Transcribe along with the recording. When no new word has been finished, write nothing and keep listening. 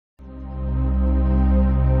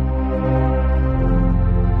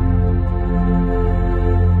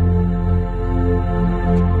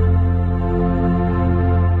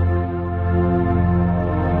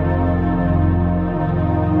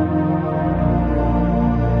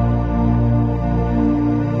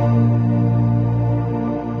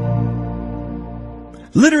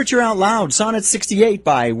Literature Out Loud, Sonnet 68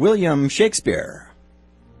 by William Shakespeare.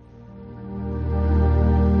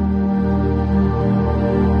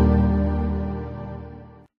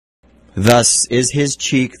 Thus is his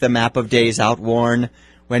cheek the map of days outworn,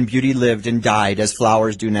 when beauty lived and died as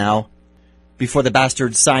flowers do now, before the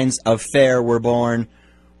bastard signs of fair were born,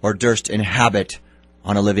 or durst inhabit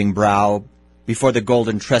on a living brow, before the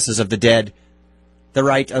golden tresses of the dead, the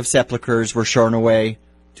right of sepulchres were shorn away,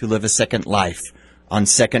 to live a second life on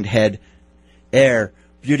second head, ere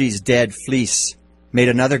beauty's dead fleece made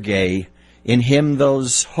another gay. In him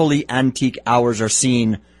those holy antique hours are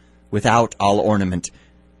seen, without all ornament,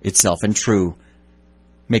 itself and true,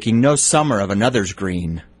 making no summer of another's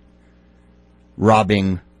green,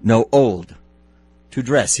 robbing no old to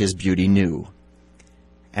dress his beauty new.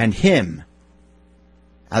 And him,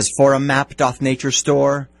 as for a map doth nature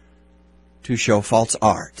store, to show false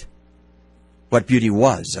art what beauty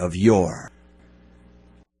was of yore.